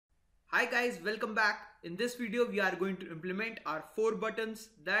Hi guys, welcome back. In this video we are going to implement our 4 buttons,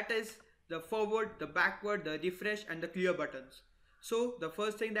 that is the forward, the backward, the refresh and the clear buttons. So the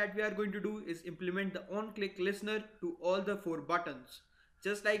first thing that we are going to do is implement the on click listener to all the 4 buttons,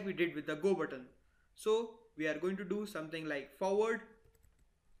 just like we did with the go button. So we are going to do something like forward,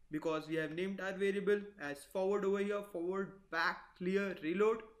 because we have named our variable as forward over here, forward, back, clear,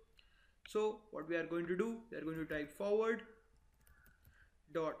 reload. So what we are going to do, we are going to type forward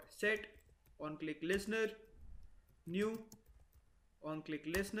dot set on click listener new on click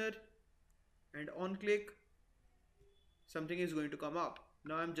listener, and on click something is going to come up.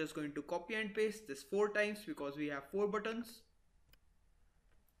 Now I'm just going to copy and paste this 4 times because we have 4 buttons,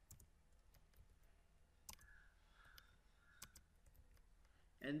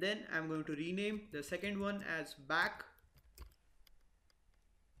 and then I'm going to rename the second one as back,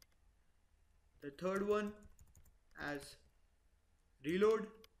 the third one as reload,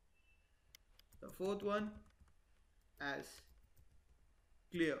 the fourth one as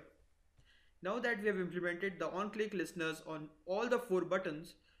clear. Now that we have implemented the on-click listeners on all the 4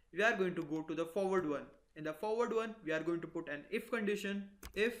 buttons, we are going to go to the forward one. In the forward one, we are going to put an if condition: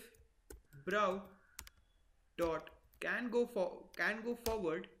 if brow dot can go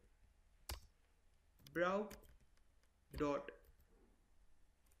forward, brow dot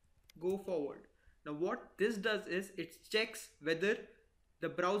go forward. Now what this does is it checks whether the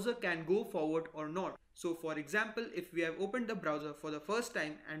browser can go forward or not. So for example, if we have opened the browser for the first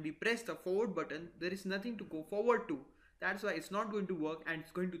time and we press the forward button, there is nothing to go forward to. That's why it's not going to work and it's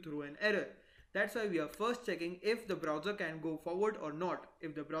going to throw an error. That's why we are first checking if the browser can go forward or not.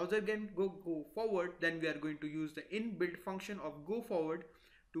 If the browser can go forward, then we are going to use the inbuilt function of go forward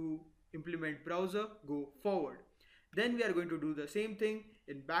to implement browser go forward. Then we are going to do the same thing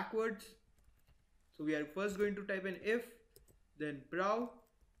in backwards. So we are first going to type an if, then brow,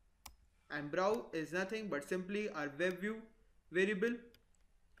 and brow is nothing but simply our web view variable.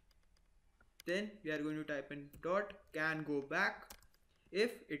 Then we are going to type in dot can go back.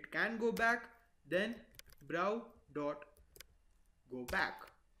 If it can go back, then brow dot go back.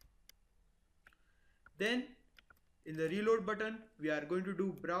 Then in the reload button, we are going to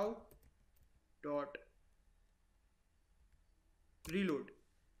do brow dot reload.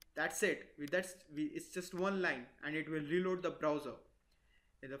 That's it. It's just one line and it will reload the browser.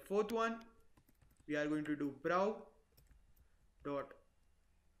 In the fourth one, we are going to do brow dot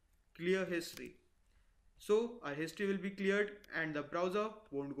clear history. So our history will be cleared and the browser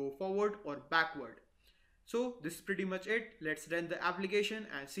won't go forward or backward. So this is pretty much it. Let's run the application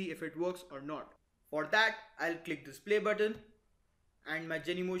and see if it works or not. For that, I'll click this play button, and my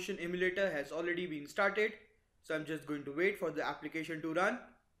Genymotion emulator has already been started. So I'm just going to wait for the application to run.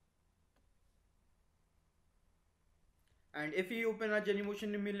 And if we open our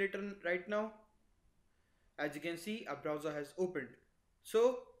Genymotion emulator right now, as you can see, a browser has opened.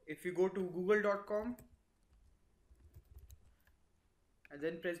 So if you go to google.com and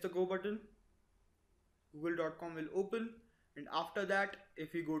then press the go button, google.com will open, and after that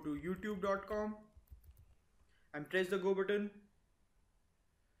if we go to youtube.com and press the go button,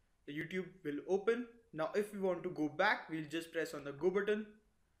 the YouTube will open. Now if we want to go back, we'll just press on the go button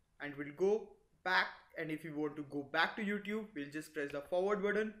and we'll go back, and if we want to go back to YouTube, we'll just press the forward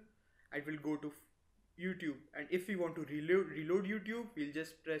button and we'll go to YouTube, and if we want to reload YouTube, we'll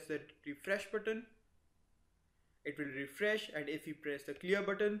just press the refresh button. It will refresh, and if we press the clear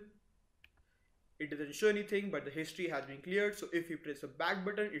button, it doesn't show anything but the history has been cleared. So if we press the back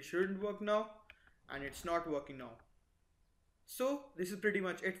button, it shouldn't work now, and it's not working now. So this is pretty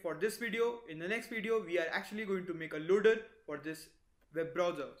much it for this video. In the next video, we are actually going to make a loader for this web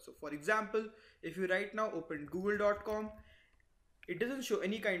browser. So for example, if you right now open google.com, it doesn't show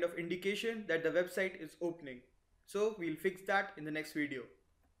any kind of indication that the website is opening. So we'll fix that in the next video.